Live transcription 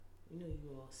You know you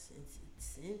all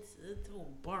sensitive,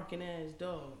 barking ass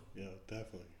dog. Yeah,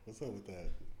 definitely. What's up with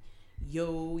that?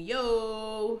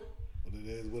 Yo. What it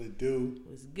is, what it do.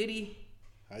 What's goody?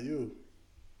 How you?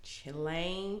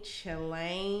 Chilling.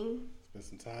 Spend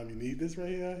some time. You need this right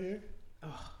here out here?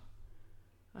 Oh,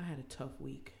 I had a tough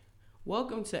week.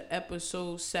 Welcome to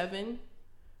episode 7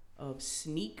 of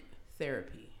Sneak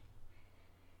Therapy.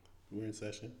 We're in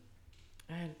session.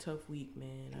 I had a tough week,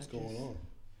 man. What's going on?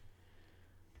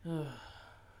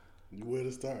 You where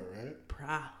to start, right?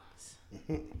 Problems.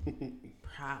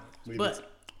 Maybe But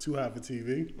too hot for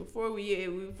TV. before we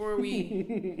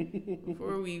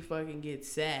fucking get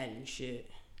sad and shit,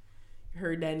 you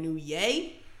heard that new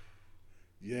Yay?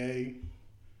 Yay.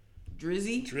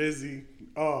 Drizzy.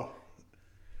 Oh.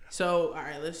 So, all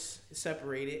right, let's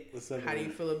separate it. How do you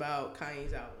it. feel about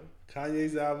Kanye's album?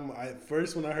 Kanye's album,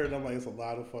 first when I heard it, I'm like, it's a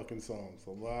lot of fucking songs.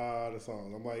 A lot of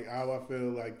songs. I'm like, I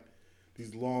feel like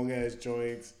these long ass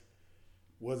joints.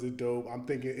 Was it dope? I'm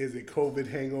thinking, is it COVID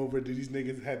hangover? Did these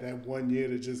niggas had that 1 year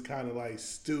to just kind of like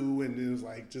stew and it was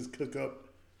like just cook up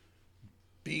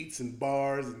beats and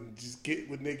bars and just get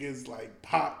with niggas like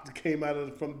Pop came out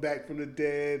of from the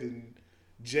dead and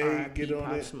Jay get on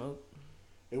Pop it. Smoke.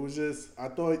 It was just, I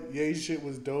thought Ye shit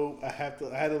was dope. I had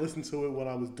to listen to it when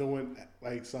I was doing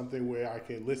like something where I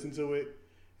can listen to it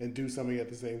and do something at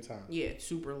the same time. Yeah, it's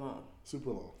super long.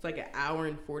 Super long. It's like an hour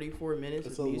and 44 minutes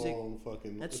It's of a music. long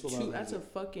fucking. That's it's two. That's a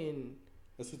fucking.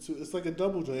 It's like a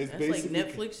double joint. It's That's basically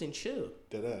like Netflix and chill.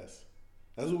 Dead ass.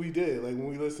 That's what we did. Like when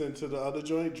we listened to the other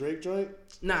joint, Drake joint.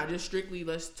 Nah, just strictly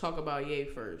let's talk about Ye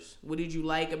first. What did you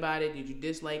like about it? Did you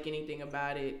dislike anything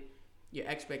about it? Your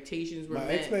expectations were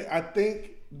met? I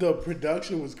think the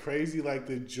production was crazy. Like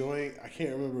the joint, I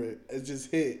can't remember it. It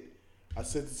just hit. I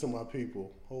sent it to my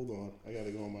people. Hold on, I gotta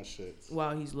go on my shits.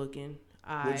 While he's looking,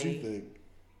 What'd you think?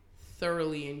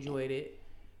 Thoroughly enjoyed it.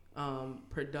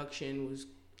 Production was,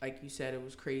 like you said, it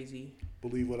was crazy.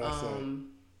 Believe what I said.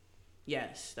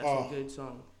 Yes, that's a good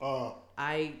song.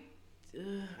 I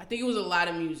think it was a lot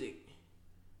of music.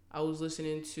 I was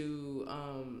listening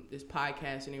to this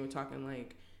podcast and they were talking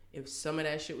like if some of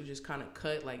that shit was just kind of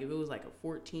cut, like if it was like a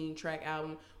 14-track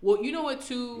album. Well, you know what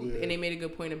too, yeah. And they made a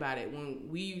good point about it. When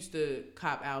we used to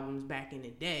cop albums back in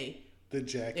the day, the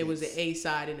jackets. it was an A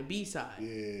side and a B side.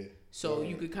 Yeah. So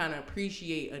you could kind of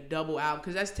appreciate a double album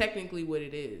because that's technically what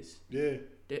it is. Yeah.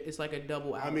 It's like a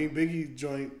double album. I mean, Biggie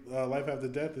joint Life After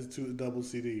Death is double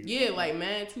CD. Yeah, like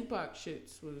man, Tupac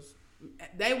shits was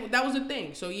that was a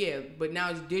thing. So yeah, but now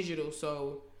it's digital,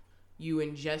 so you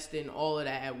ingesting all of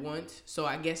that at once. So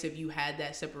I guess if you had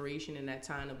that separation in that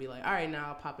time, it'll be like, all right, now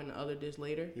I'll pop in the other disc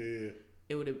later. Yeah.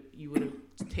 You would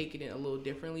have taken it a little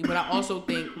differently. But I also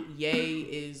think Ye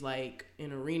is like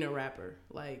an arena rapper.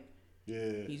 Like,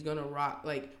 yeah, he's gonna rock.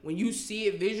 Like when you see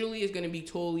it visually, it's gonna be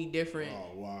totally different.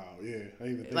 Oh wow, yeah. I didn't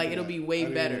even think like of it'll that. be way I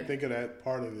didn't better. Even think of that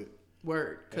part of it.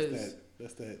 Word, because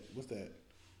that's that. What's that?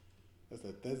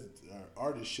 That's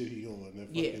artist shit he on.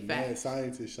 That yeah, fucking facts. mad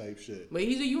scientist type shit. But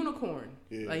he's a unicorn.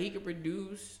 Yeah. Like he could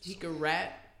produce, he could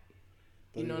rap.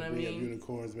 You know what I mean?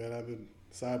 Unicorns, man. I've been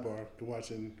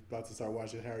about to start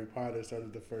watching Harry Potter.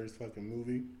 Started the first fucking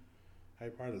movie.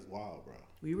 Harry Potter's wild, bro.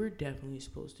 We were definitely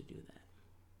supposed to do that.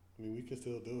 I mean, we can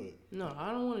still do it. No,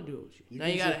 I don't want to do it with you. Now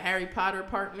you got a Harry Potter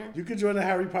partner? You could join the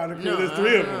Harry Potter crew. No, There's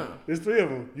three of them. There's three of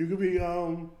them. You could be,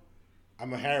 I'm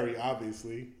a Harry,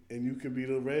 obviously. And you could be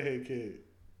the redhead kid.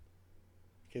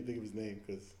 Can't think of his name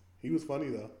because he was funny,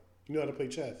 though. You know how to play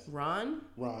chess. Ron?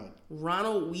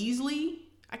 Ronald Weasley?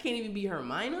 I can't even be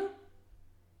Hermione?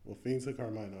 Well, Fiend took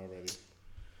Hermione already.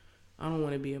 I don't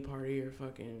want to be a part of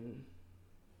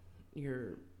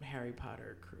your Harry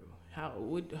Potter crew.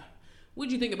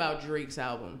 What'd you think about Drake's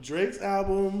album? Drake's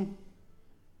album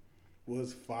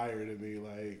was fire to me.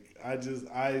 Like,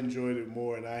 I enjoyed it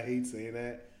more, and I hate saying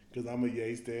that because I'm a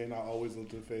Ye stan. I always look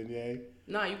to defend Ye.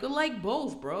 Nah, you can like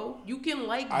both, bro. You can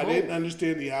like both. I didn't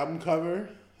understand the album cover.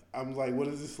 I'm like, what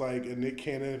is this, like a Nick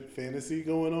Cannon fantasy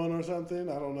going on or something?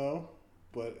 I don't know.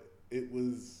 But it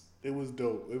was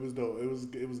dope. It was dope.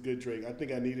 It was good Drake. I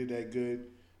think I needed that good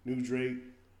new Drake.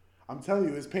 I'm telling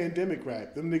you, it's pandemic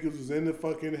rap. Them niggas was in the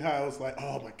fucking house like,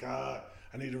 oh my God,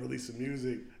 I need to release some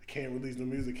music. I can't release no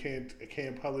music. I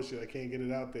can't publish it. I can't get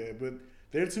it out there. But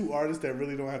they're two artists that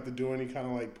really don't have to do any kind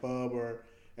of like pub or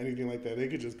anything like that. They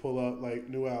could just pull up like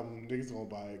new album. Niggas gonna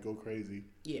buy it, go crazy.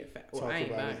 Yeah, well, I ain't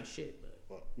buying shit, but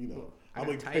well, you know, I'm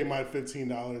gonna pay my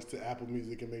 $15 to Apple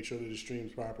Music and make sure that it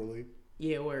streams properly.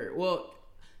 Yeah, word. Well,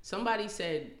 somebody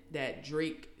said that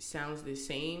Drake sounds the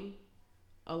same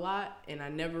a lot, and I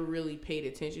never really paid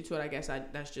attention to it. I guess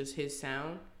that's just his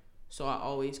sound, so I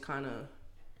always kind of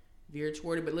veered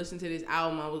toward it. But listen to this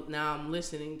album, now I'm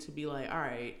listening to be like, all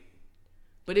right.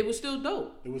 But it was still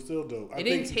dope. It was still dope. It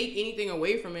didn't take anything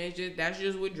away from it. It's just that's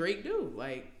just what Drake do.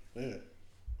 Like, yeah,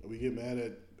 we get mad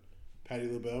at Patti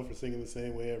LaBelle for singing the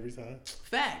same way every time.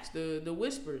 Facts. The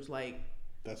whispers, like.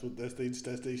 That's they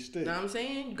stick. Know what I'm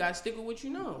saying? You gotta stick with what you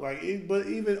know. Like, but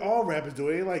even all rappers do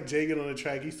it. Ain't like Jay get on the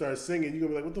track, he starts singing. You gonna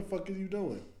be like, what the fuck are you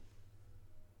doing?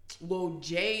 Well,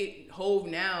 Hove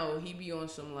now, he be on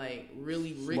some like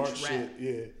really rich Smart rap. Shit,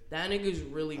 yeah. That nigga's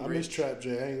really rich. I miss Trap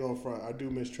J. I ain't gonna front. I do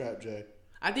miss Trap J.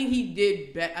 I think he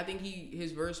did. I think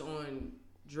his verse on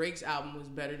Drake's album was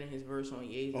better than his verse on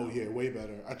Ye's album. Oh yeah, way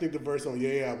better. I think the verse on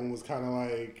Ye album was kind of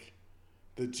like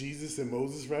the Jesus and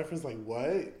Moses reference. Like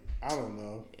what? I don't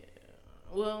know. Yeah.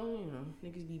 Well,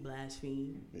 niggas be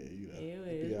blaspheme. Yeah,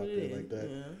 it be out there like that.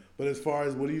 Yeah. But as far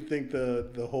as what do you think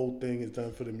the whole thing has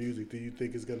done for the music? Do you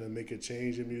think it's gonna make a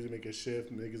change in music, make a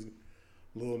shift?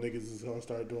 Little niggas is gonna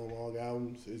start doing long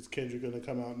albums. Is Kendrick gonna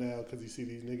come out now because you see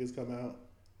these niggas come out?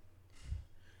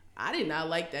 I did not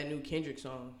like that new Kendrick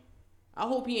song. I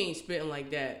hope he ain't spitting like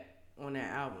that on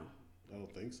that album. I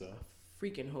don't think so.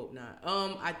 Freaking hope not.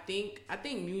 I think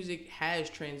music has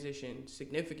transitioned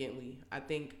significantly. I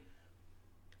think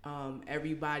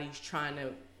everybody's trying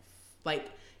to, like,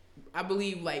 I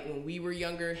believe like when we were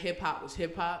younger, hip hop was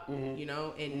hip hop,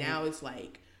 and now it's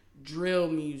like drill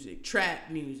music, trap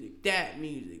music, that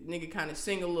music. Nigga kind of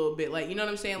sing a little bit, like, you know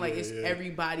what I'm saying? Like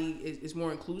everybody is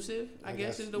more inclusive. I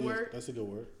guess is the word. That's a good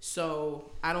word. So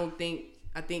I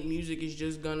think music is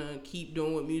just gonna keep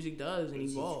doing what music does and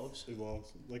evolves.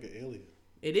 Evolves like an alien.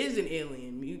 It is an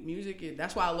alien. Music is.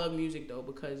 That's why I love music though,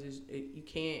 because you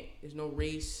can't. There's no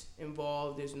race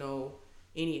involved. There's no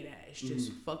any of that. It's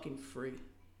just fucking free.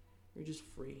 You're just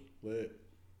free. But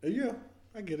yeah,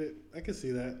 I get it. I can see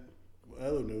that.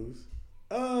 Other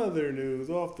news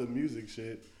off the music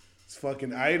shit. It's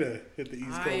fucking Ida hit the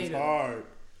East Coast hard.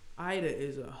 Ida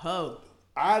is a hoe.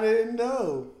 I didn't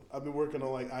know. I've been working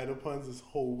on like Ida puns this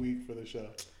whole week for the show.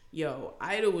 Yo,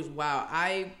 Ida was wild.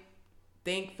 I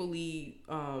thankfully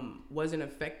wasn't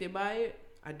affected by it.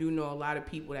 I do know a lot of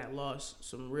people that lost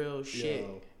some real shit.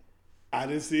 Yo, I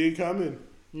didn't see it coming.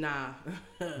 Nah,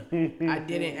 I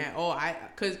didn't at all.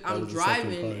 Cause I'm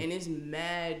driving and it's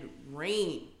mad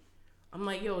rain. I'm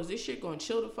like, yo, is this shit gonna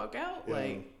chill the fuck out? Yo,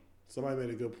 like, somebody made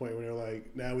a good point when they're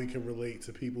like, now we can relate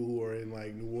to people who are in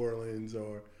like New Orleans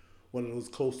or one of those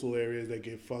coastal areas that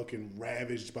get fucking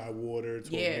ravaged by water,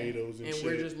 tornadoes and shit. And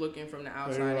we're just looking from the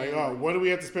outside. And we're like, oh, what do we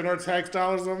have to spend our tax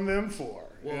dollars on them for?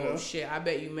 Well, shit, I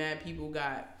bet you mad people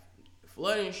got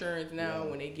flood insurance now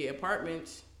when they get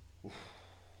apartments.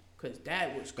 Because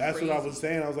that was crazy. That's what I was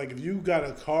saying. I was like, if you got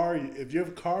a car, if your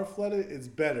car flooded, it's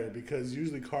better because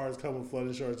usually cars come with flood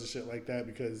insurance and shit like that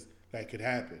because that could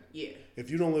happen. Yeah.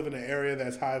 If you don't live in an area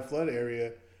that's high flood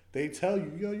area, they tell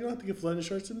you, yo, you don't have to get flood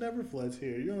insurance. It never floods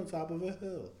here. You're on top of a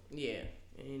hill. Yeah.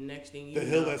 And next thing you know, the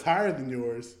hill that's higher than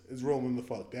yours is rolling the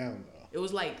fuck down, though. It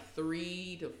was like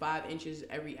 3 to 5 inches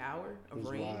every hour of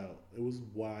rain. Wild. It was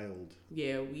wild.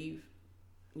 Yeah, we've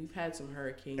had some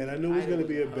hurricanes. And I knew it was gonna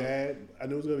be a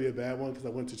bad one because I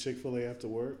went to Chick-fil-A after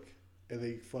work and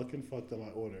they fucking fucked up my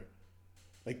order.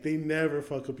 Like they never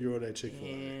fuck up your order at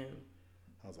Chick-fil-A. Damn.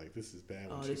 I was like, this is bad.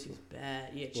 Oh, this is bad.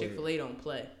 Yeah, Chick-fil-A don't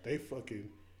play. They fucking.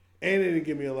 And they didn't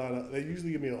give me a lot of. They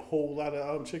usually give me a whole lot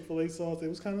of Chick-fil-A sauce. It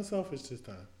was kind of selfish this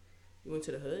time. You went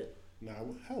to the hood? Nah,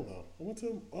 hell no. I went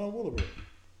to Willowbrook.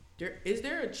 Is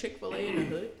there a Chick-fil-A in the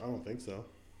hood? I don't think so.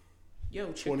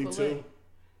 Yo, Chick-fil-A. 22.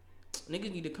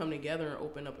 Niggas need to come together and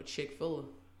open up a Chick-fil-A.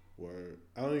 Word.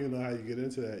 I don't even know how you get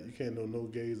into that. You can't know no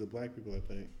gays or black people, I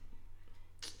think.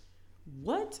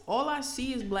 What? All I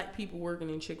see is black people working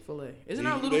in Chick-fil-A. Isn't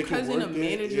our little cousin a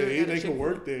manager? Yeah, they can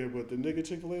work there, but the nigga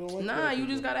Chick-fil-A don't like. Nah, you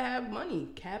just gotta have money,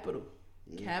 capital.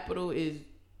 Yeah. Capital is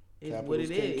what it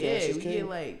is. Yeah, we get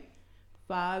like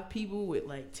 5 people with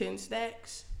like 10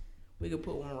 stacks. We could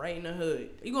put one right in the hood.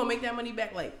 You gonna make that money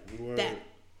back like that?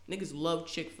 Niggas love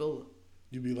Chick-fil-A.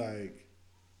 You be like,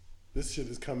 this shit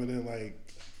is coming in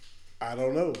like, I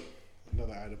don't know.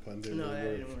 Another Ida pun didn't work.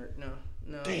 That didn't work. No.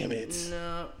 Damn it.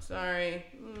 No, sorry.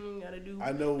 Gotta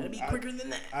be quicker than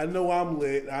that. I know I'm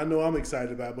lit. I know I'm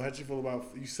excited about it, but how you feel about,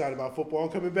 you excited about football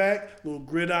coming back? Little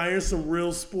gridiron, some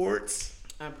real sports?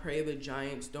 I pray the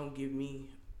Giants don't give me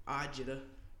agita.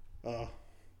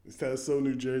 That's so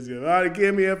New Jersey.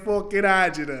 Give me a fucking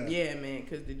agita. Yeah, man,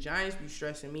 because the Giants be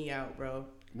stressing me out, bro.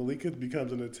 Malika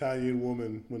becomes an Italian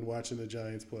woman when watching the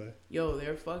Giants play. Yo,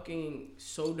 they're fucking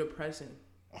so depressing.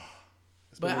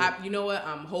 But you know what?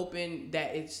 I'm hoping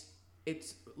that it's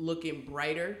looking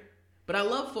brighter. But I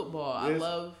love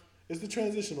football. It's the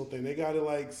transitional thing. They got to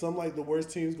like the worst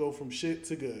teams go from shit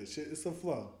to good. Shit, it's a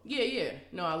flow. Yeah.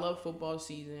 No, I love football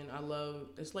season.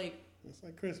 It's like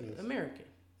Christmas. American.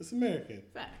 It's American.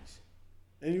 Facts.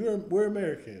 And we're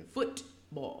American.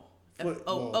 Football.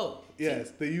 Football.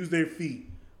 Yes, they use their feet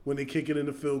when they kick it in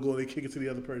the field goal. They kick it to the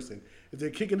other person. If they're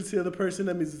kicking it to the other person,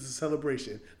 that means it's a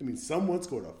celebration. That means someone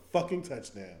scored a fucking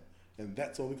touchdown, and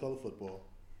that's all we call it football.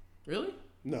 Really?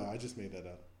 No, I just made that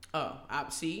up. Oh, I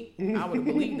would have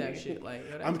believed that shit. Like,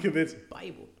 I'm convinced.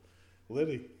 Bible.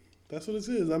 Liddy. That's what it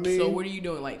is. I mean. So what are you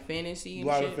doing? Like fantasy and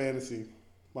shit? A lot of fantasy.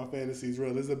 My fantasy's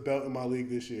real. There's a belt in my league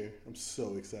this year. I'm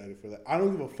so excited for that. I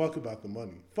don't give a fuck about the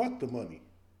money. Fuck the money.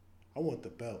 I want the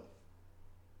belt.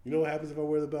 You know what happens if I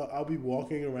wear the belt? I'll be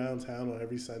walking around town on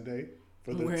every Sunday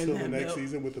until the next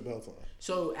season with the belt on.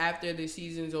 So after the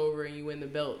season's over and you win the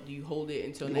belt, do you hold it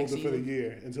until next season? Hold it for the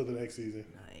year until the next season.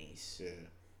 Nice. Yeah.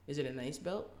 Is it a nice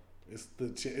belt?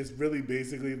 It's really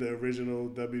basically the original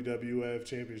WWF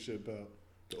championship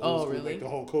belt. Really? Like the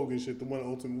Hulk Hogan shit, the one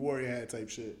Ultimate Warrior had type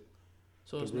shit.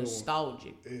 So it's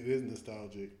nostalgic. It is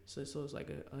nostalgic. So it's like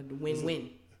a win-win.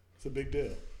 It's a big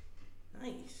deal.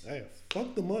 Nice. Hey,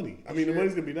 fuck the money. The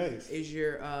money's gonna be nice. Is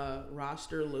your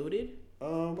roster loaded?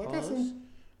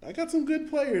 I got some good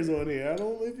players on here.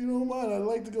 If you don't mind, I'd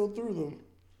like to go through them.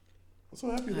 I'm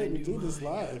so happy that we do this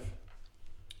live.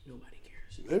 Nobody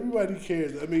cares. Everybody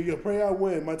cares. I mean, pray I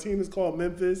win. My team is called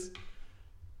Memphis.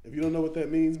 If you don't know what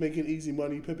that means, making easy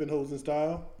money, pimping hoes in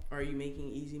style. Are you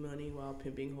making easy money while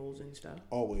pimping hoes in style?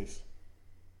 Always.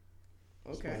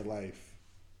 Okay. It's my life.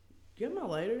 Do you have my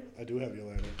lighter? I do have your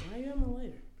lighter. Why do you have my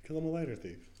lighter? Because I'm a lighter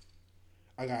thief.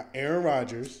 I got Aaron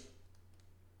Rodgers,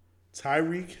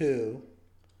 Tyreek Hill,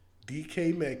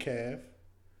 DK Metcalf.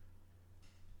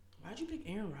 Why'd you pick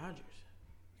Aaron Rodgers?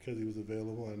 Because he was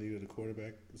available. I needed a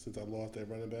quarterback since I lost that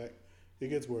running back. It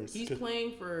gets worse. He's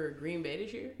playing for Green Bay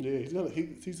this year? Yeah,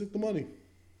 he took the money.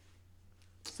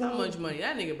 So, how much money?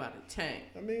 That nigga about to tank.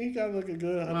 I mean, he got like a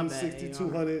good 160,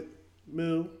 200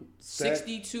 mil.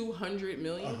 6,200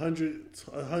 million?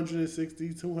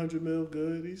 160, 200 mil.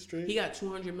 Good. He's straight. He got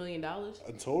 $200 million?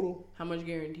 In total. How much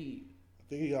guaranteed? I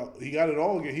think he got it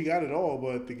all. He got it all,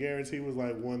 but the guarantee was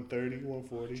like 130,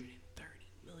 140. $130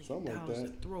 million. Something like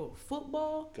that. To throw a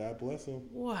football? God bless him.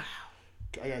 Wow.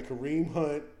 I got Kareem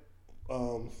Hunt,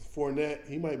 Fournette.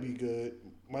 He might be good.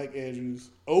 Mike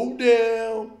Andrews,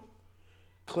 Odell,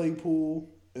 Claypool,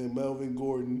 and Melvin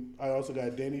Gordon. I also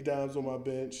got Danny Dimes on my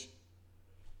bench.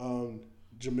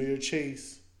 Ja'Marr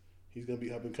Chase. He's going to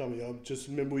be up and coming. Y'all just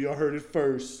remember y'all heard it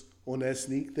first on that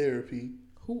sneak therapy.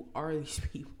 Who are these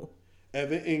people?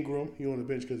 Evan Ingram. He on the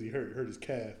bench because he hurt his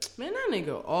calf. Man, that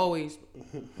nigga always.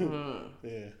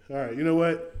 Yeah. All right. You know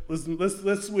what?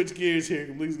 Let's switch gears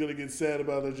here. Lee's gonna get sad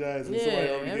about the Giants and somebody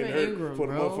already getting hurt Ingram, before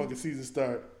the motherfucking season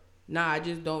start. Nah, I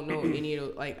just don't know any of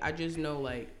those. Like, I just know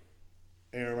like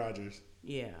Aaron Rodgers.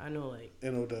 Yeah, I know like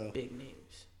and Odell. Big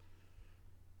names.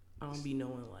 I don't be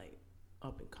knowing like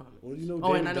up and coming. Well, you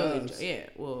know. And I know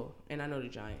and I know the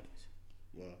Giants.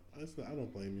 Well, I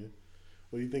don't blame you.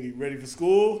 What do you think? You ready for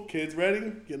school? Kids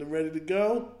ready? Getting them ready to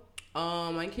go?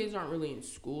 My kids aren't really in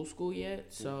school yet,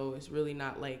 so it's really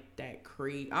not like that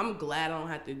crazy. I'm glad I don't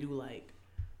have to do like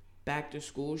back to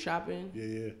school shopping.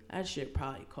 Yeah. That shit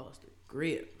probably cost a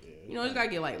grip. Yeah, you know, it's gotta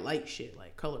get like light shit,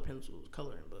 like color pencils,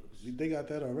 coloring books. They got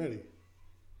that already.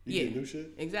 You get new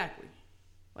shit? Exactly.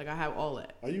 Like I have all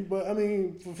that. But I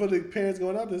mean, for the parents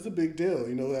going out there, it's a big deal.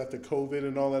 You know, after COVID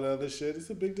and all that other shit, it's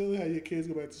a big deal how your kids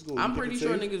go back to school. I'm pretty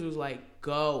sure niggas was like,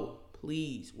 "Go,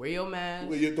 please, wear your mask.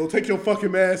 Don't take your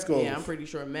fucking mask off." Yeah, I'm pretty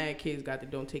sure mad kids got the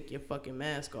 "don't take your fucking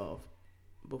mask off"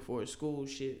 before school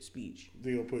shit speech.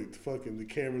 They gonna put fucking the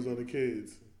cameras on the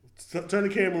kids. Turn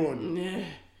the camera on you. Yeah.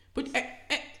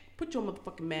 Put your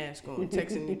motherfucking mask on.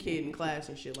 Texting the kid in class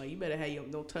and shit. Like, you better have your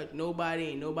don't touch nobody.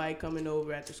 Ain't nobody coming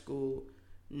over after school.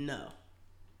 No.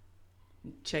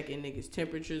 Checking niggas'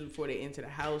 temperatures before they enter the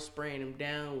house, spraying them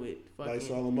down with fucking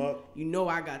Lysol them up. You know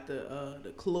I got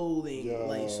the clothing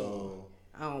Lysol.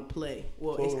 I don't play.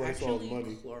 Well, Clothing it's actually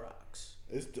Clorox.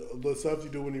 It's the stuff you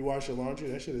do when you wash your laundry.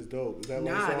 That shit is dope. Is that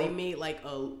Nah, Lysol? they made like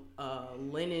a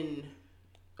linen,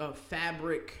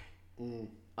 fabric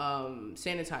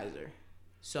sanitizer.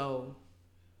 So,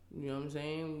 you know what I'm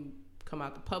saying? Come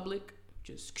out the public,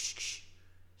 just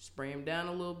spray them down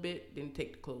a little bit, then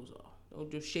take the clothes off.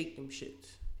 Don't just shake them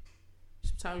shits.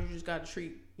 Sometimes you just gotta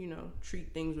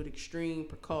treat things with extreme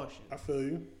precaution. I feel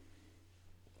you.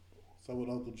 What's up with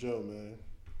Uncle Joe, man?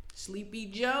 Sleepy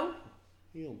Joe?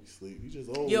 He don't be sleep. He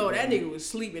just old. Yo, that nigga was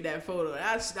sleep in that photo.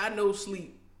 I know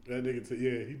sleep. That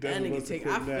nigga, he definitely must have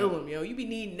I feel him, yo. You be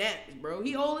needing naps, bro.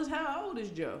 He old as hell. How old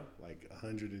is Joe? Like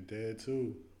 100 and dead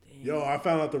too. Damn. Yo, I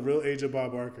found out the real age of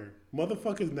Bob Barker.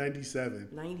 Motherfucker's 97.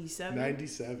 97?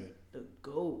 97. The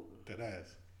GOAT. That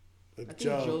ass. I think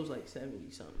Joe's like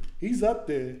 70 something. He's up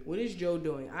there. What is Joe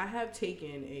doing? I have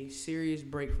taken a serious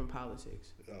break from politics.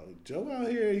 Oh, Joe out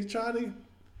here, he's trying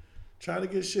to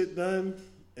get shit done,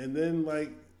 and then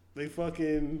like they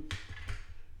fucking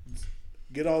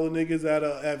get all the niggas out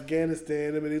of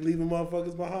Afghanistan, and they leaving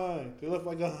motherfuckers behind. They left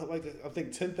I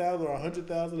think 10,000 or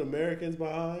 100,000 Americans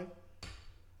behind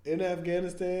in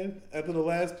Afghanistan after the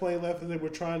last plane left, and they were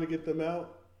trying to get them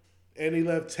out. And he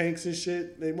left tanks and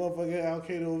shit. They motherfucking Al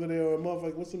Qaeda over there, or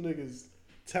motherfucker, what's some niggas?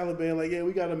 Taliban, like, yeah,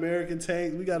 we got American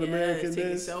tanks, we got American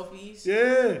this. Selfies.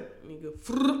 Yeah. And go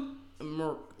and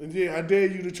murk. And yeah, I dare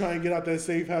you to try and get out that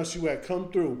safe house you at.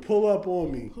 Come through. Pull up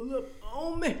on me. Pull up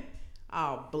on me.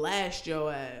 I'll blast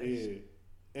your ass. Yeah.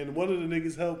 And one of the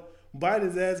niggas helped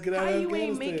Biden's ass get out of Afghanistan. How you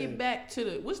ain't make it back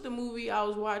to what's the movie I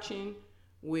was watching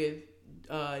with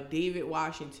David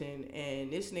Washington, and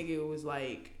this nigga was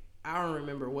like, I don't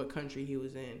remember what country he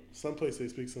was in. Someplace they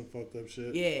speak some fucked up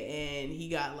shit. Yeah, and he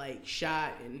got like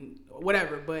shot and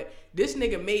whatever. But this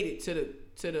nigga made it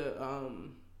to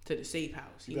the safe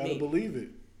house. You gotta believe it.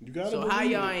 You gotta. So how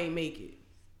y'all ain't make it?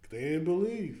 They didn't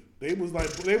believe. They was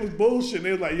bullshit.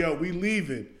 They was like, yo, we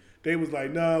leaving. They was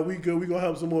like, nah, we good. We gonna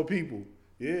help some more people.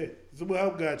 Yeah, some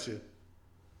help got you.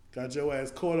 Got your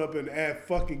ass caught up in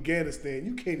fucking Afghanistan.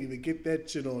 You can't even get that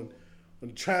shit on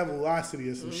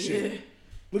Travelocity or some shit.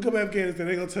 Look up Afghanistan.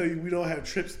 They gonna tell you we don't have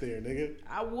trips there, nigga.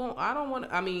 I don't want.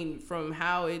 I mean, from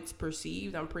how it's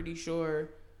perceived, I'm pretty sure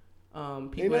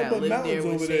people that live there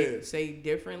would say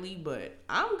differently. But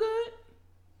I'm good.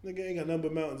 Nigga ain't got nothing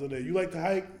but mountains on there. You like to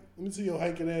hike? Let me see your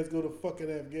hiking ass go to fucking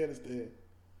Afghanistan.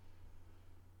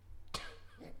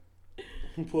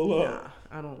 Pull up.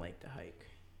 Nah, I don't like to hike.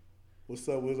 What's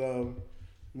up with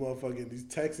motherfucking these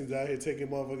Texans out here taking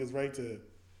motherfuckers' right to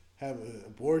have an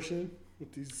abortion?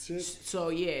 With these shit? So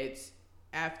yeah, it's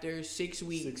after 6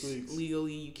 weeks,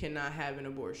 legally you cannot have an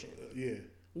abortion. Yeah.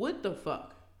 What the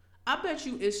fuck? I bet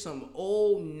you it's some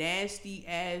old nasty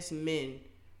ass men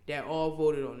that all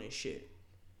voted on this shit.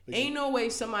 Ain't no way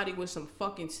somebody with some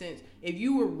fucking sense. If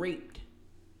you were raped,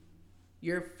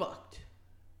 you're fucked.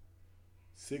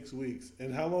 6 weeks.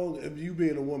 And how long, if you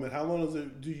being a woman, how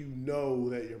long do you know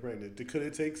that you're pregnant? Could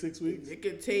it take 6 weeks? It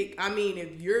could take, I mean,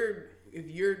 if you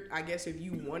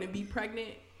want to be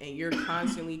pregnant and you're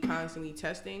constantly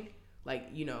testing, like,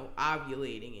 you know,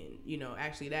 ovulating and, you know,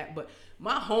 actually that. But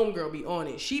my homegirl be on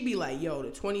it. She be like, yo,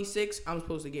 the 26, I'm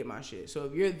supposed to get my shit. So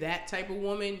if you're that type of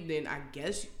woman, then I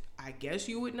guess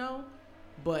you would know.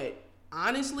 But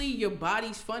honestly, your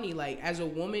body's funny. Like, as a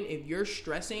woman, if you're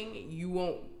stressing, you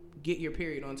won't get your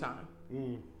period on time.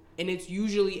 And it's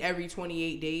usually every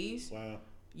 28 days. Wow.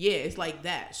 Yeah, it's like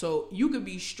that. So you could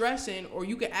be stressing, or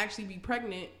you could actually be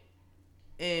pregnant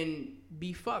and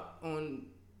be fucked on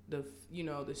the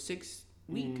 6th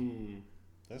week.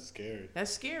 That's scary.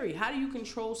 That's scary. How do you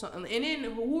control something? And then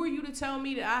who are you to tell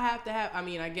me that I have to have? I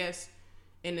mean, I guess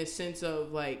in the sense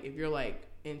of like, if you're like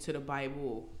into the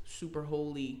Bible, super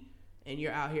holy, and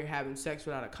you're out here having sex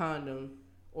without a condom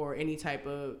or any type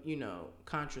of, you know,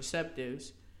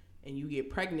 contraceptives, and you get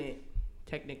pregnant,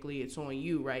 technically it's on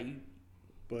you, right? You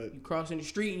crossing the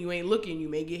street and you ain't looking, you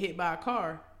may get hit by a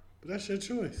car. But that's your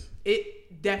choice.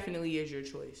 It definitely is your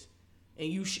choice.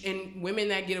 And and women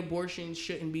that get abortions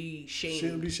shouldn't be shamed.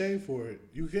 Shouldn't be shamed for it.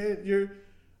 You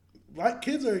can't.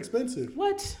 Kids are expensive.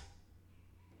 What?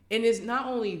 And it's not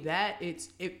only that. It's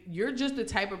if you're just the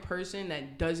type of person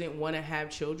that doesn't want to have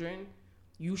children,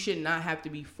 you should not have to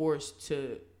be forced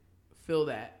to feel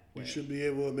that way. You should be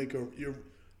able to make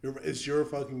it's your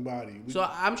fucking body. So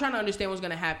I'm trying to understand what's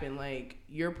gonna happen. Like,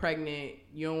 you're pregnant,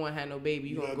 you don't want to have no baby,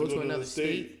 you're gonna go to another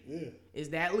state. Yeah. Is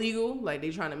that legal? Like,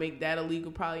 they trying to make that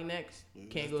illegal probably next.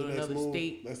 Can't go to another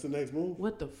state. That's the next move.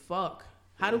 What the fuck?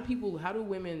 How do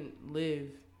women live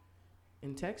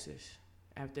in Texas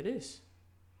after this?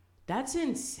 That's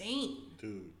insane.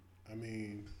 Dude, I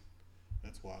mean,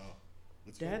 that's wild.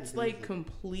 That's like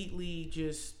completely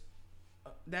just,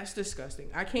 that's disgusting.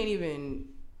 I can't even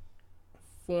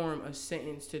form a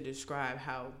sentence to describe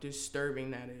how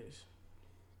disturbing that is.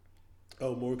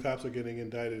 Oh, more cops are getting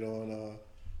indicted on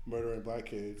murdering black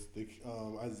kids.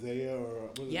 Isaiah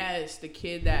the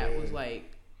kid that was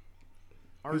like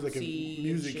artsy. He was like a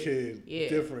music kid. Yeah.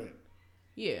 Different.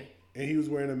 Yeah. And he was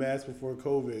wearing a mask before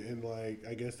COVID, and like,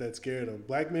 I guess that scared him.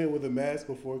 Black man with a mask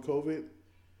before COVID.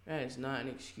 That is not an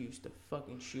excuse to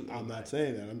fucking shoot anybody. I'm not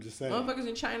saying that. I'm just saying. Motherfuckers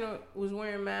in China was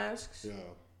wearing masks. Yeah.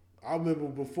 I remember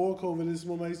before COVID, this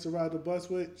woman I used to ride the bus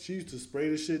with, she used to spray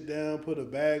the shit down, put a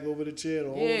bag over the chair.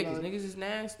 Yeah, because niggas is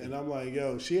nasty. And I'm like,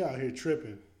 yo, she out here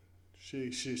tripping.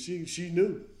 She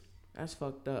knew. That's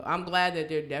fucked up. I'm glad that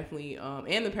they're definitely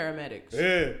and the paramedics.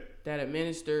 Yeah. That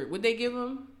administered. Would they give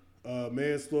them?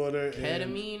 Manslaughter,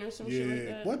 ketamine or some shit like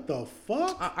that. What the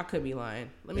fuck? I could be lying.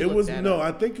 Let me.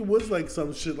 I think it was like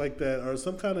some shit like that or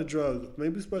some kind of drug,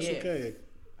 maybe Special K.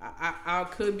 I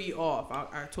could be off.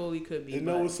 I totally could be. It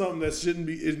was something that shouldn't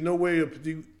be. There's no way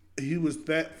he was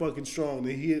that fucking strong.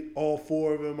 They hit all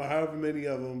four of them or however many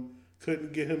of them,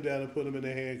 couldn't get him down and put him in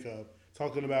a handcuff.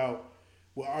 Talking about.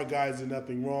 Well, our guys did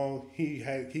nothing wrong. He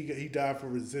died for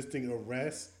resisting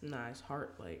arrest. Nah, his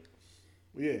heart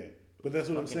Yeah, but that's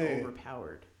what I'm saying.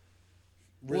 Overpowered.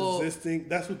 Resisting.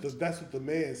 That's what the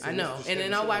man said. I know, and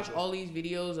then I watch all these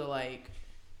videos of like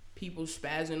people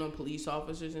spazzing on police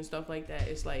officers and stuff like that.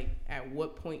 It's like, at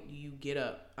what point do you get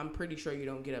up? I'm pretty sure you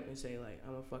don't get up and say like,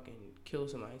 I'm gonna fucking kill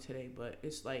somebody today. But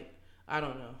it's like, I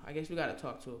don't know. I guess we gotta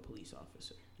talk to a police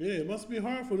officer. Yeah, it must be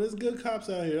hard for there's good cops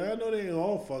out here. I know they ain't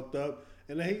all fucked up.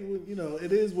 And they hate,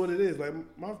 it is what it is. Like,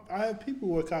 I have people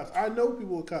who are cops. I know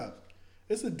people who are cops.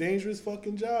 It's a dangerous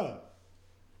fucking job.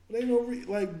 They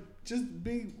just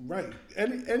be right.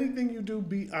 Anything you do,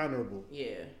 be honorable.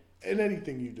 Yeah. In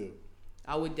anything you do.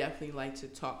 I would definitely like to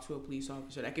talk to a police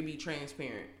officer that could be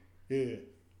transparent. Yeah.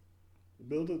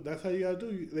 That's how you gotta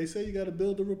do. They say you gotta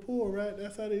build a rapport, right?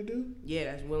 That's how they do. Yeah,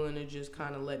 that's willing to just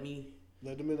kind of let them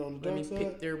in on the dark side.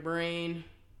 Pick their brain.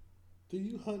 Do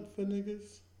you hunt for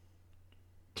niggas?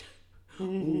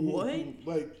 What?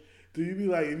 Like, do you be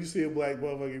like, if you see a black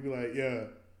motherfucker, you be like, yeah,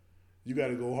 you got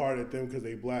to go hard at them because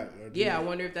they black? Yeah, I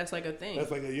wonder if that's like a thing. That's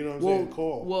like a,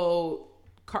 call. Well,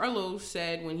 Carlos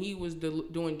said when he was doing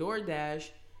DoorDash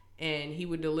and he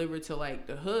would deliver to like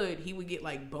the hood, he would get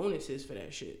like bonuses for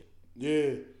that shit.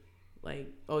 Yeah.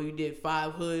 Like, oh, you did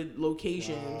 5 hood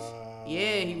locations. Wow.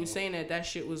 Yeah, he was saying that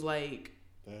shit was like.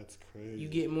 That's crazy. You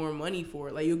get more money for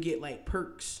it. Like, you'll get like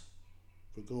perks.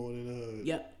 For going in the hood.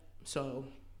 Yep. So,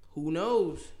 who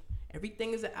knows?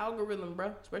 Everything is an algorithm,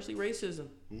 bro. Especially racism.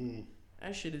 Mm.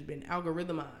 That shit has been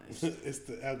algorithmized. It's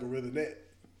the algorithm net.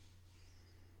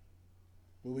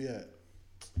 Where we at?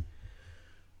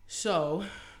 So,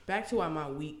 back to why my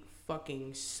week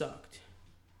fucking sucked.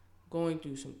 Going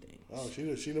through some things. Oh,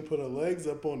 she done put her legs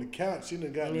up on the couch. She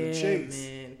done got in the chase.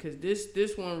 Man, because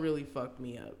this one really fucked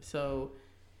me up. So,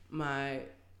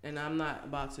 and I'm not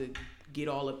about to get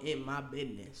all up in my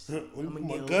business. I'm gonna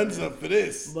get my guns up for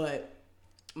this. But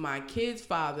my kid's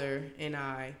father and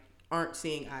I aren't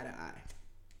seeing eye to eye.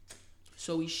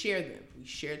 So we share them. We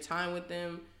share time with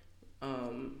them.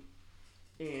 And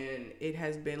it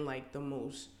has been like the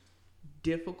most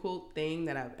difficult thing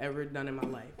that I've ever done in my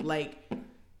life. Like,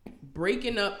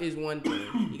 breaking up is one thing.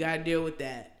 You gotta deal with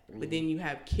that. But then you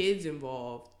have kids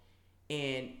involved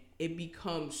and it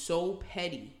becomes so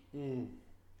petty.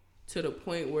 To the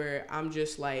point where I'm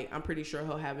just like, I'm pretty sure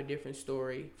he'll have a different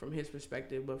story from his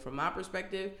perspective. But from my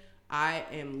perspective, I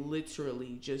am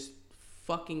literally just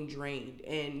fucking drained.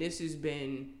 And this has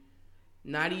been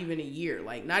not even a year,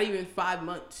 like not even 5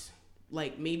 months,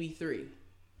 like maybe 3.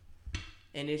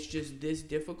 And it's just this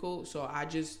difficult. So I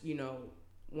just,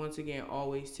 once again,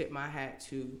 always tip my hat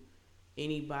to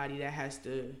anybody that has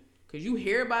to, because you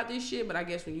hear about this shit, but I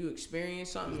guess when you experience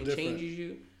something, it changes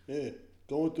you. Yeah.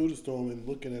 Going through the storm and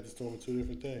looking at the storm are 2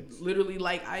 different things. Literally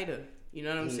like Ida. You know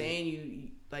what I'm saying?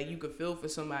 You could feel for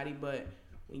somebody, but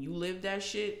when you live that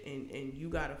shit and you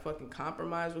gotta fucking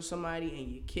compromise with somebody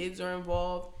and your kids are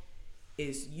involved,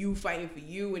 it's you fighting for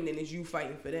you and then it's you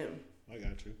fighting for them. I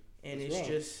got you. And it's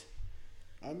just...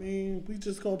 I mean, we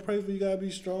just gonna pray for you. Gotta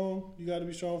be strong. You gotta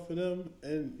be strong for them.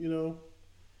 And,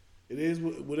 it is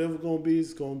whatever gonna be,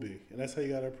 it's gonna be. And that's how you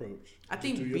gotta approach. I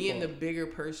think being the bigger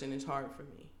person is hard for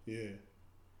me. Yeah.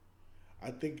 I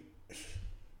think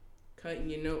cutting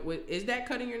your nose. Is that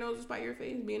cutting your nose despite your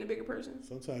face? Being a bigger person?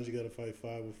 Sometimes you gotta fight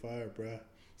fire with fire, bruh.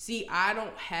 See, I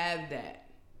don't have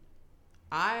that.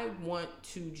 I want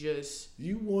to just.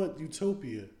 You want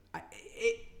utopia.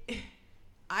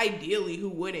 Ideally, who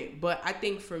wouldn't? But I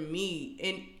think for me,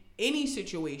 in any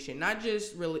situation, not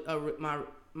just really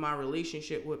my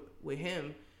relationship with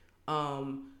him,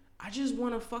 I just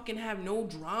want to fucking have no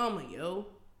drama, yo.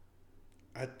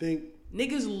 I think.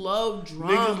 Niggas love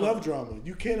drama.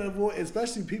 You can't avoid,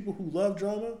 especially people who love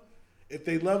drama. If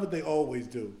they love it, they always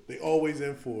do. They always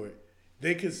in for it.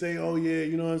 They can say, "Oh yeah,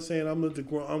 you know what I'm saying?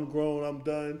 I'm grown. I'm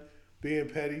done being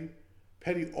petty."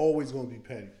 Petty always gonna be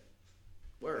petty.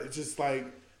 Word. It's just like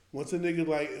once a nigga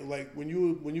like when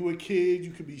you were a kid,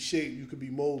 you could be shaped, you could be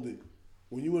molded.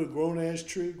 When you were a grown ass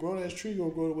tree gonna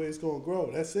grow the way it's gonna grow.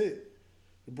 That's it.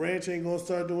 The branch ain't gonna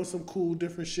start doing some cool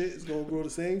different shit. It's gonna grow the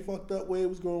same fucked up way it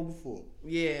was growing before.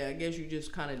 Yeah, I guess you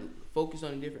just kind of focus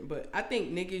on it different. But I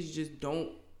think niggas just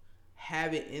don't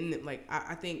have it in them. Like,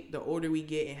 I think the older we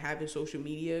get and having social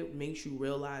media makes you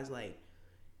realize, like,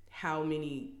 how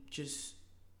many just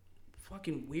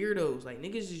fucking weirdos. Like,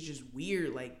 niggas is just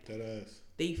weird. Like, that ass.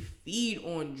 They feed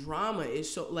on drama. It's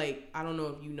so, like, I don't know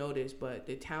if you know this, but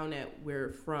the town that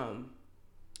we're from,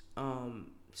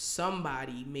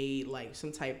 somebody made like some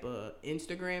type of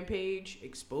Instagram page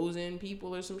exposing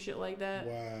people or some shit like that.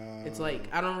 Wow. It's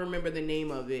like, I don't remember the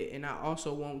name of it, and I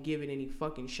also won't give it any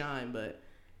fucking shine, but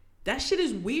that shit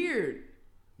is weird.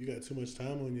 You got too much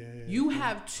time on your hands. You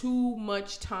have too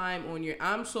much time on your...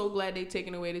 I'm so glad they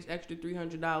taking away this extra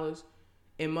 $300,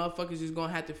 and motherfuckers is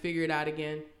gonna have to figure it out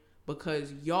again,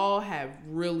 because y'all have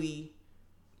really...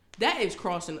 That is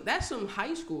crossing... That's some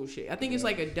high school shit. I think it's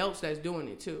like adults that's doing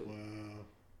it too. Wow.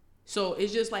 So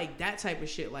it's just like that type of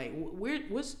shit. Like,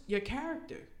 what's your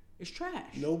character? It's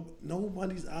trash.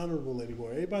 Nobody's honorable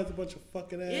anymore. Everybody's a bunch of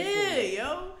fucking assholes. Yeah,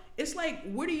 yo. It's like,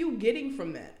 what are you getting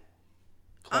from that?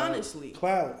 Honestly.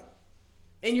 Clout.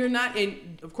 And you're not,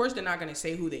 and of course they're not going to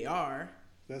say who they are.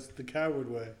 That's the coward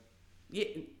way. Yeah,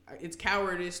 it's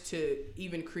cowardice to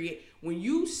even create. When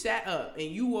you sat up and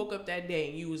you woke up that day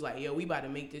and you was like, yo, we about to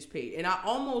make this page. And I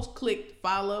almost clicked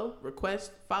follow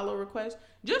request,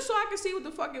 just so I could see what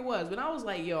the fuck it was. But I was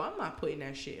like, yo, I'm not putting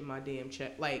that shit in my damn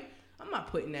check. Like, I'm not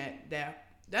putting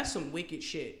that's some wicked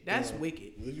shit. That's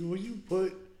wicked. When you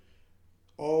put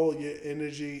all your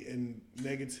energy and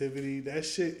negativity, that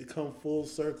shit come full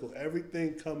circle.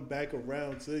 Everything come back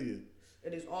around to you.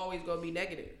 It is always going to be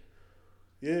negative.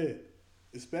 Yeah.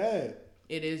 It's bad.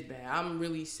 It is bad. I'm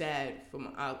really sad for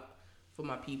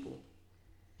my people.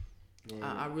 Right.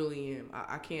 I really am.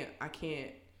 I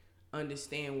can't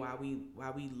understand why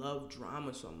we love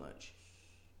drama so much.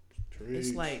 Preach.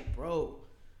 It's like, bro,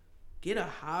 get a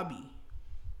hobby.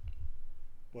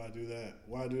 Why do that?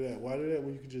 Why do that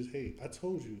when you can just hate? I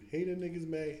told you, hate a niggas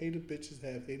mad, hate a bitches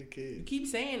have, hate a kids. You keep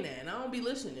saying that, and I don't be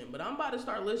listening, but I'm about to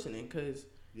start listening, cause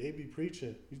you be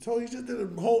preaching. You just did a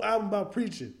whole album about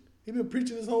preaching. He been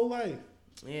preaching his whole life.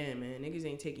 Yeah, man. Niggas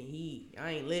ain't taking heed.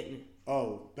 I ain't letting it.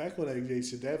 Oh, back on that gay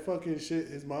shit. That fucking shit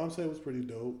his mom said was pretty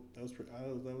dope. That was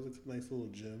a nice little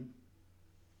gem.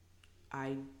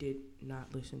 I did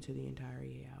not listen to the entire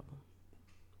Ye album.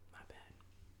 My bad.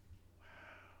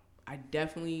 Wow. I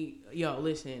definitely... Yo,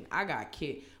 listen. I got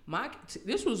kicked.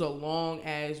 This was a long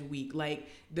ass week. Like,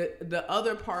 the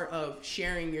other part of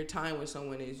sharing your time with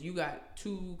someone is you got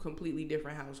two completely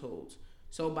different households.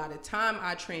 So by the time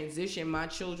I transition my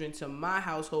children to my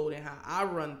household and how I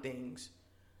run things,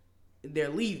 they're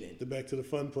leaving. They're back to the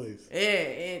fun place. Yeah,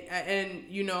 and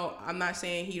you know, I'm not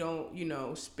saying he don't, you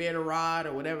know, spare the rod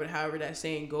or whatever, however that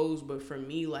saying goes, but for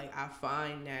me, like, I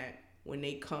find that when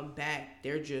they come back,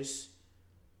 they're just,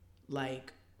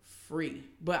 like, free.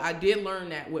 But I did learn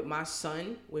that with my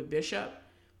son, with Bishop,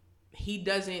 he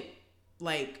doesn't,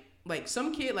 like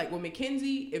some kid, like with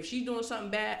Mackenzie, if she's doing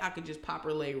something bad, I could just pop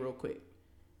her leg real quick.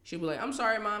 She'll be like, I'm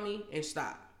sorry, mommy, and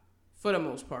stop. For the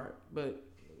most part. But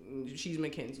she's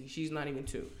Mackenzie. She's not even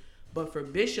 2. But for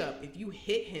Bishop, if you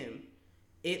hit him,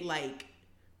 it, like,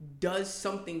 does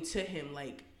something to him.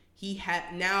 Like,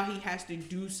 now he has to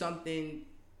do something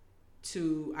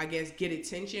to, I guess, get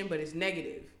attention, but it's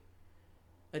negative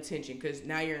attention because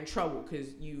now you're in trouble because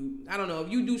I don't know, if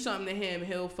you do something to him,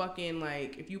 he'll fucking,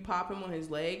 like, if you pop him on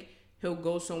his leg, he'll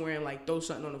go somewhere and, like, throw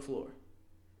something on the floor.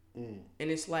 And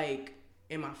it's like,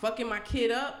 am I fucking my kid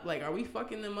up? Like, are we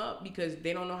fucking them up because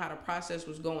they don't know how to process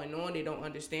what's going on? They don't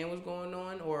understand what's going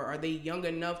on? Or are they young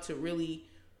enough to really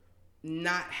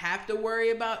not have to worry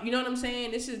about, you know what I'm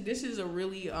saying? This is a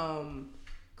really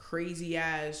crazy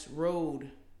ass road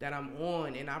that I'm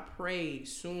on, and I pray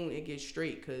soon it gets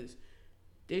straight because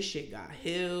this shit got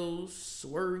hills,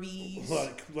 swervies.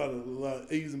 A lot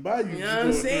of A's and bayous. You know what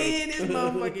I'm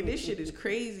saying? This shit is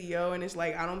crazy, yo. And it's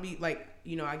like, I don't be, like,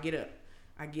 you know, I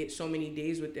get so many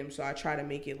days with them, so I try to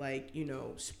make it, like, you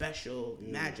know, special,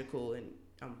 magical, and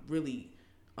I'm really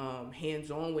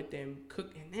hands-on with them.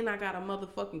 Cook, and then I gotta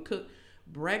motherfucking cook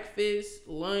breakfast,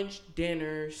 lunch,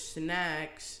 dinner,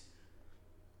 snacks.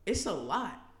 It's a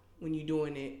lot when you're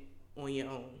doing it on your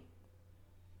own.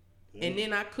 Yeah. And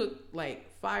then I cook, like,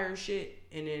 fire shit,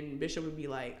 and then Bishop would be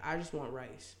like, I just want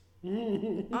rice.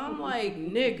 I'm like,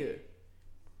 nigga,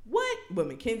 what? But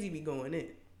Mackenzie be going in.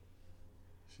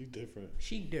 She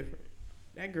different.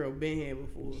 That girl been here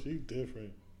before. She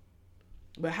different.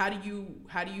 But how do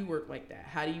you work like that?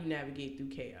 How do you navigate through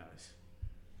chaos?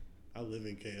 I live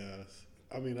in chaos.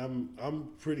 I mean, I'm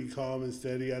pretty calm and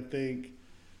steady. I think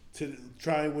to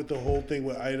trying with the whole thing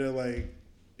with Ida, like,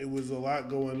 it was a lot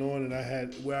going on, and I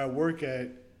had where I work at.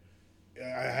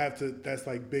 I have to. That's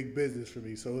like big business for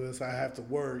me. So I have to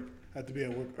work. have to be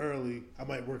at work early. I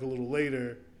might work a little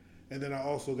later. And then I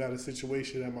also got a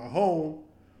situation at my home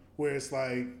where it's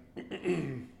like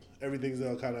everything's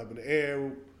all kind of up in the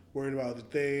air, worrying about other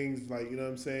things, like, you know what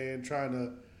I'm saying, trying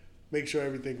to make sure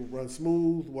everything runs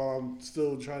smooth while I'm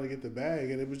still trying to get the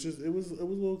bag. And it was a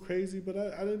little crazy, but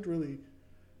I didn't really.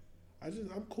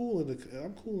 I'm cool in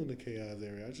the chaos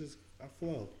area. I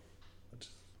flow.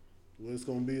 What it's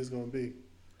gonna be, it's gonna be.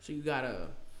 So you got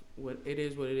what it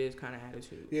is kind of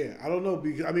attitude. Yeah, I don't know.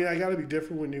 Because, I mean, I gotta be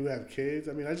different when you have kids.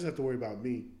 I mean, I just have to worry about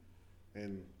me.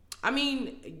 And I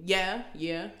mean, yeah,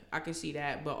 I can see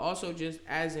that. But also just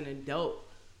as an adult,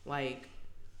 like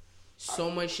so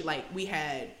much, like we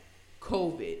had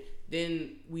COVID.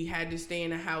 Then we had to stay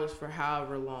in the house for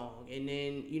however long. And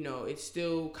then, it's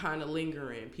still kind of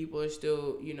lingering. People are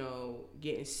still,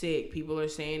 getting sick. People are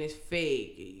saying it's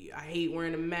fake. I hate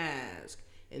wearing a mask.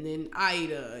 And then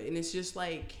Ida. And it's just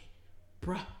like,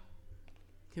 bruh,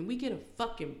 can we get a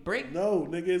fucking break? No,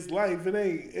 nigga, it's life. It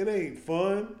ain't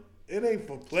fun. It ain't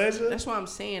for pleasure. That's why I'm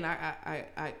saying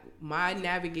I my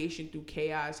navigation through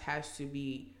chaos has to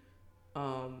be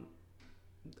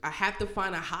I have to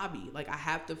find a hobby. Like, I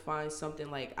have to find something.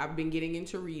 Like, I've been getting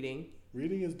into reading.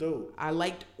 Reading is dope. I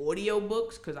liked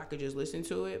audiobooks because I could just listen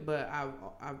to it, but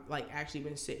I've like actually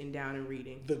been sitting down and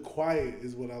reading. The quiet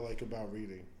is what I like about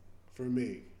reading, for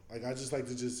me. Like, I just like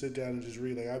to just sit down and just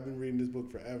read. Like, I've been reading this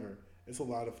book forever. It's a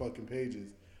lot of fucking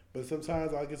pages. But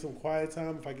sometimes I'll get some quiet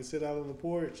time if I can sit out on the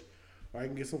porch, or I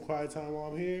can get some quiet time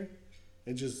while I'm here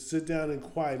and just sit down and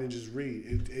quiet and just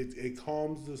read. It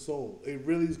calms the soul. It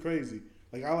really is crazy.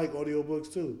 Like, I like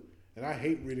audiobooks too. And I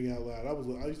hate reading out loud.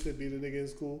 I used to be the nigga in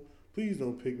school. Please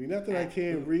don't pick me. Not that I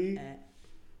can't read.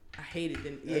 I hate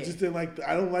it. Yeah. I just didn't like,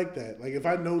 I don't like that. Like, if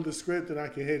I know the script, then I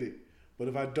can hit it. But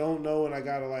if I don't know and I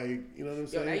gotta, like, you know what I'm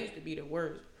saying? That used to be the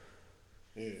worst.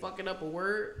 Yeah. Fucking up a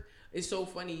word. It's so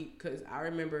funny because I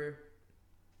remember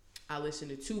I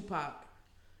listened to Tupac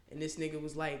and this nigga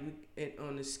was like,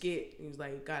 on the skit, he was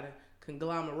like, got a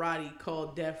conglomerate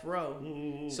called Death Row.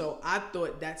 Mm-hmm. So I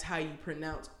thought that's how you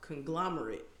pronounce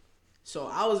conglomerate. So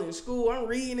I was in school, I'm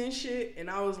reading and shit, and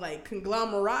I was like,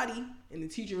 conglomerate, and the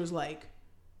teacher was like,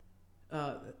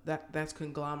 that's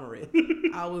conglomerate.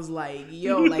 I was like,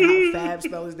 yo, like how Fab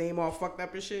spell his name all fucked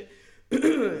up and shit.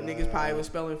 Niggas probably was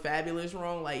spelling fabulous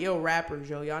wrong. Like, yo, rappers,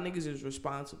 y'all niggas is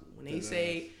responsible. When they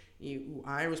say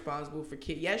I ain't responsible for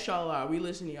kids, yes, y'all are. We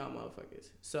listen to y'all motherfuckers.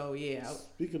 So yeah.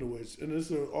 Speaking of which, and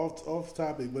this is off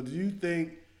topic, but do you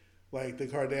think like the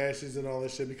Kardashians and all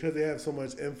this shit, because they have so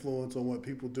much influence on what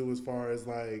people do as far as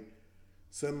like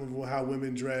some of how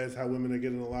women dress, how women are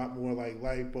getting a lot more like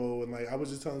lipo, and like I was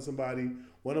just telling somebody,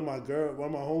 one of my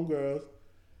homegirls,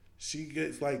 she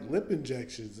gets like lip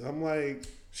injections. I'm like,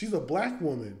 she's a black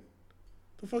woman.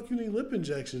 The fuck you need lip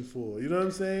injections for? You know what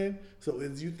I'm saying? So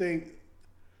is you think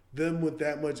them with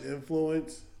that much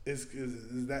influence is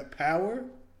that power?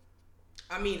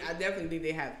 I mean, I definitely think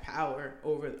they have power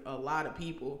over a lot of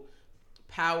people.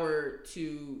 Power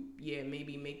to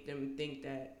maybe make them think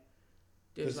that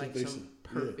there's like some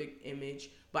perfect image.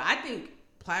 But I think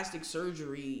plastic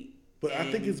surgery. But I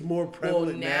think it's more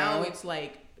prevalent now.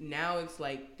 Now it's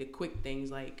like the quick things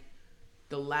like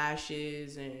the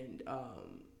lashes and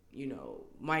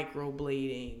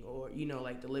microblading or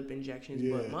like the lip injections.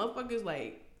 Yeah. But motherfuckers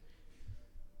like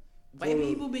white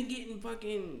people been getting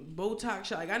fucking Botox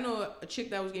shots. Like I know a chick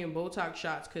that was getting Botox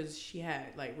shots because she had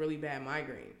like really bad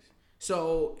migraines.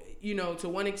 So to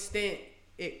one extent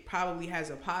it probably has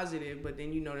a positive, but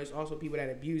then there's also people that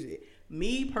abuse it.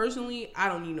 Me personally, I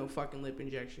don't need no fucking lip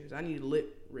injections. I need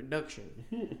lip reduction.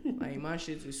 Like my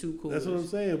shit's is too cool. That's what I'm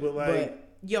saying.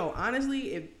 But yo,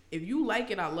 honestly, if you like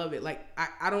it, I love it. Like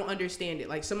I don't understand it.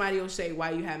 Like somebody will say,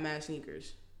 why you have mad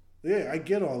sneakers? Yeah, I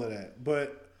get all of that,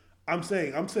 but I'm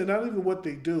saying not even what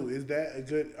they do. Is that a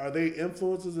good? Are they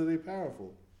influencers? Or are they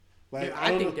powerful? Like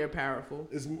I think they're powerful.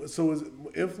 Is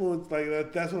influence like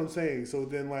that? That's what I'm saying. So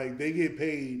then like they get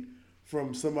paid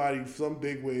from somebody, some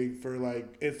bigwig for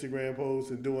like Instagram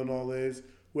posts and doing all this.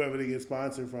 Whoever they get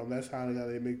sponsored from, that's how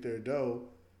they make their dough.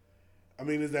 I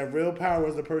mean, is that real power? Or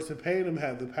is the person paying them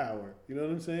have the power? You know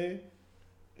what I'm saying?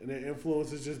 And their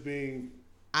influence is just being.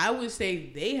 I would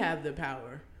say they have the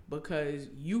power because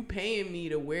you paying me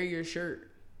to wear your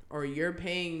shirt, or you're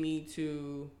paying me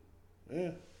to.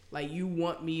 Yeah. Like, you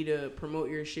want me to promote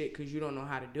your shit because you don't know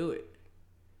how to do it.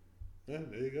 Yeah,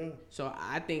 there you go. So,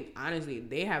 I think, honestly,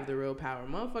 they have the real power.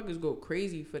 Motherfuckers go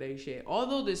crazy for their shit.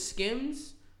 Although the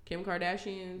Skims, Kim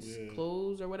Kardashian's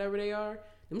clothes or whatever they are,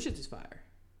 them shits is fire.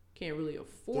 Can't really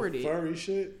afford it. Furry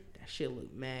shit? That shit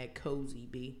look mad cozy,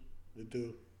 B. It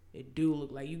do. It do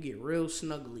look like you get real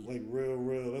snuggly. Like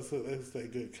real. That's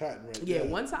that good cotton right there. Yeah, there.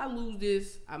 once I lose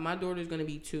this, my daughter's going to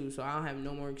be 2, so I don't have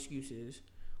no more excuses.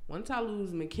 Once I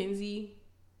lose Mackenzie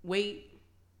weight,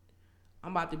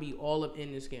 I'm about to be all up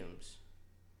in the Skims.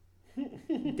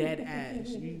 Dead ass.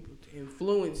 You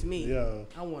influence me. Yeah.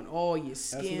 I want all your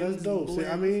Skims. That's dope. See,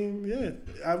 I mean, yeah.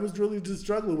 I was really just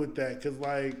struggling with that because,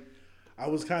 like, I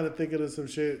was kind of thinking of some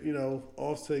shit,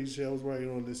 offstage shit I was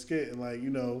writing on this skit. And, like,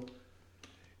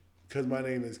 because my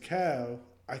name is Cal,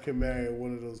 I can marry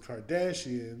one of those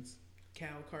Kardashians.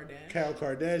 Cal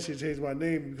Kardashian, change my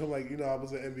name and become like, I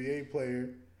was an NBA player.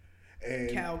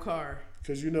 And Cal Carr.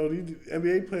 Because, these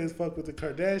NBA players fuck with the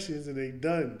Kardashians and they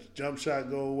done. Jump shot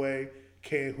go away.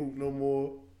 Can't hoop no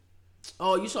more.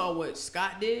 Oh, you saw what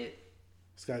Scott did?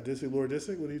 Scott Disick, Lord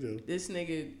Disick? What'd he do? This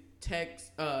nigga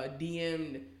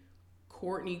DM'd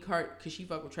Courtney Cart, because she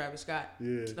fuck with Travis Scott.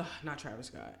 Yeah. Not Travis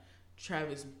Scott.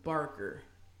 Travis Barker.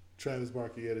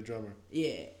 Yeah, the drummer.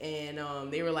 Yeah,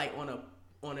 and they were like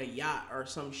on a yacht or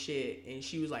some shit, and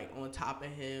she was like on top of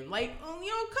him, like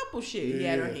a couple shit. Yeah. He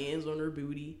had her hands on her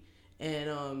booty,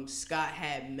 and Scott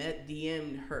had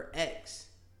DM'd her ex,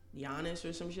 Giannis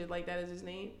or some shit like that is his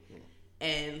name,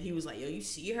 and he was like, "Yo, you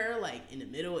see her like in the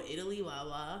middle of Italy, blah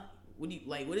blah.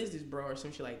 What is this, bro?" or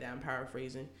some shit like that. I'm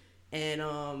paraphrasing,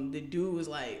 and the dude was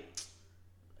like,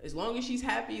 "As long as she's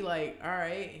happy, like, all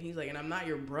right." And he's like, "And I'm not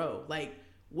your bro, like."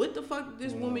 What the fuck did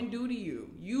this woman do to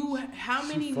you? How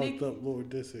many niggas fucked up Lord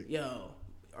Disick. Yo,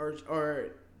 or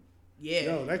yeah.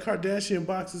 Yo, that Kardashian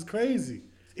box is crazy.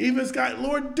 Even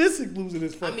Lord Disick losing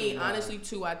his fucking mind. Honestly,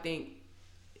 too, I think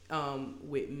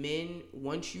with men,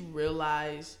 once you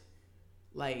realize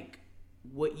like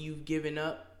what you've given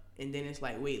up, and then it's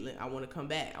like, wait, I want to come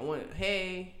back. I like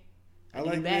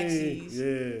backsies.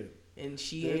 Yeah. And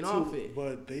she ain't off it.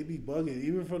 But they be bugging,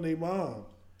 even from their mom.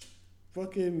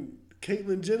 Fucking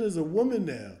Caitlyn Jenner's a woman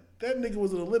now. That nigga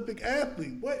was an Olympic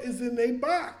athlete. What is in their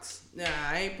box? Nah,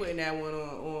 I ain't putting that one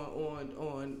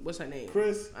on what's her name?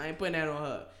 Chris. I ain't putting that on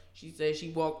her. She said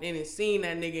she walked in and seen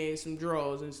that nigga in some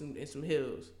drawers and some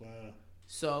heels. Wow.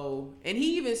 So, and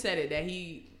he even said it that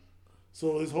he.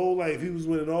 So his whole life he was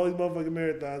winning all these motherfucking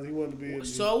marathons. He wanted to be.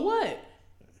 So what?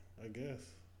 I guess.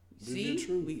 See,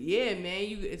 yeah, man.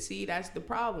 You see, that's the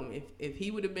problem. If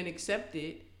he would have been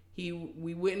accepted. We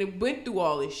wouldn't have went through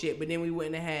all this shit, but then we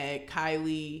wouldn't have had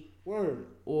Kylie. Word.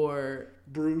 Or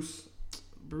Bruce.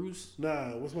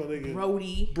 Nah, what's my nigga?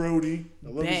 Brody. I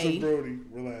love you some Brody.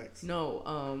 Relax.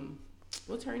 No,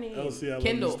 what's her name? LC, I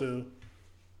Kendall. love you still.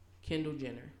 Kendall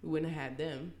Jenner. We wouldn't have had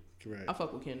them. Correct. I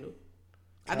fuck with Kendall.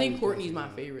 I think Courtney's my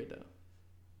favorite though.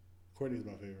 Courtney's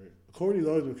my favorite. Courtney's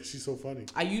always been because she's so funny.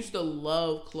 I used to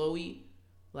love Chloe.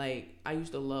 Like, I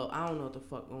don't know what the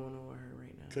fuck going on with her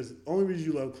right now. Because only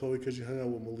reason you love Chloe because you hung out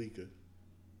with Malika.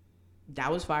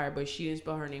 That was fire, but she didn't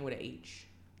spell her name with an H.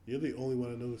 You're the only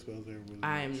one I know who spells her with an H.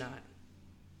 I am not.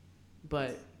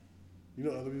 But. You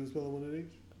know other people spell it with an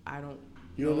H? I don't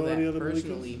know that any other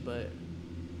personally, Malikas? But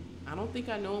I don't think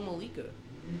I know a Malika.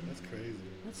 That's crazy.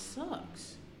 That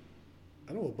sucks.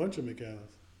 I know a bunch of Michaels.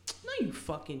 No, you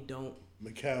fucking don't.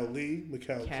 Mikal Lee,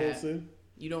 Mikal Coulson.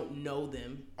 You don't know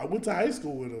them. I went to high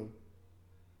school with them.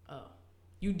 Oh.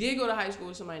 You did go to high school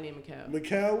with somebody named Mikal.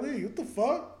 Mikal Lee, what the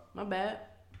fuck? My bad.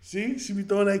 See, she be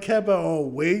throwing that cap out all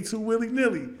way too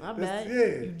willy-nilly. My bad.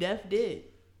 Yeah. You def did.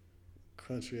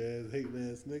 Country ass,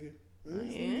 hating ass nigga. I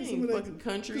ain't fucking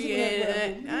country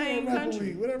and I ain't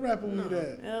country. Where that rapper weed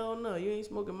at? Hell no, you ain't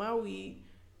smoking my weed.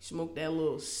 You smoke that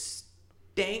little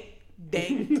stank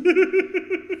dank.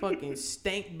 Fucking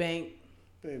stank bank.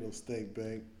 There ain't no stank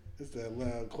bank. It's that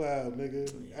loud cloud,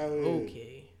 nigga. Yeah,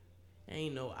 okay.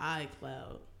 Ain't no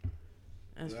iCloud.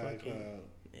 That's fucking. iCloud.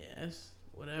 Yeah, that's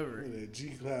whatever. That G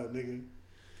Cloud, nigga.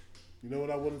 You know what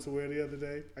I wanted to wear the other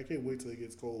day? I can't wait till it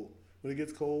gets cold. When it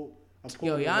gets cold, I'm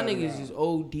pulling. Yo, y'all niggas is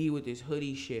OD with this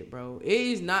hoodie shit, bro. It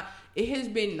is not. It has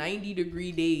been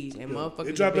 90-degree days and motherfuckers.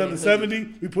 It dropped down to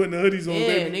 70. We putting the hoodies on. Yeah,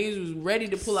 baby. niggas was ready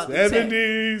to pull out 70s.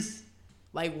 The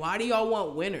like, why do y'all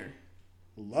want winter?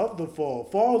 Love the fall.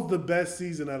 Fall's the best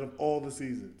season out of all the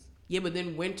seasons. Yeah, but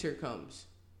then winter comes.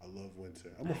 I love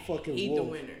winter. I'm a fucking hate wolf.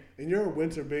 the winter. And you're a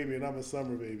winter baby, and I'm a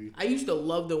summer baby. I used to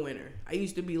love the winter. I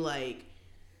used to be like,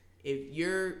 if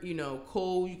you're,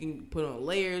 cold, you can put on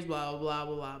layers, blah, blah,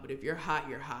 blah, blah. But if you're hot,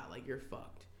 like, you're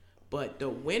fucked. But the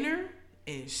winter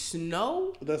and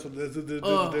snow. That's the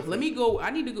difference. Let me go. I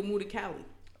need to go move to Cali.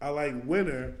 I like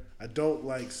winter. I don't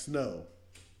like snow.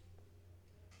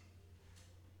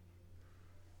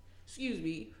 Excuse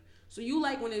me. So you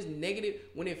like when it's negative,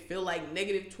 when it feel like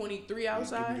negative 23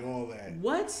 outside? Give me all that.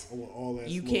 What? I want all that.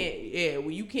 You smoke. can't. Yeah,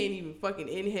 well, you can't even fucking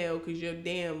inhale because your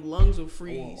damn lungs will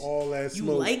freeze. I want all that smoke.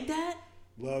 You like that?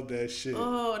 Love that shit.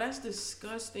 Oh, that's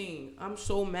disgusting. I'm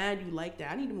so mad you like that.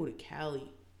 I need to move to Cali.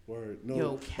 Word. No.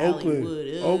 Yo,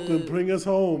 Cali Oakland, bring us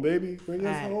home, baby. Bring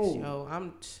us home. Yo,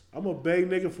 I'm a big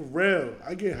nigga for real.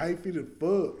 I get hyphy to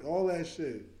fuck. All that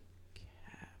shit.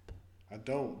 Cap. I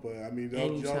don't, but I mean,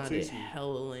 and you y'all sounded teach me.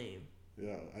 hella lame.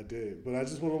 Yeah, I did. But I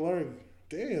just want to learn.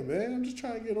 Damn, man. I'm just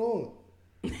trying to get on.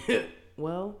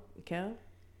 Well, Cal,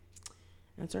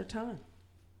 that's our time.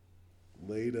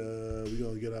 Later. We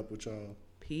gonna get up with y'all.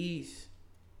 Peace.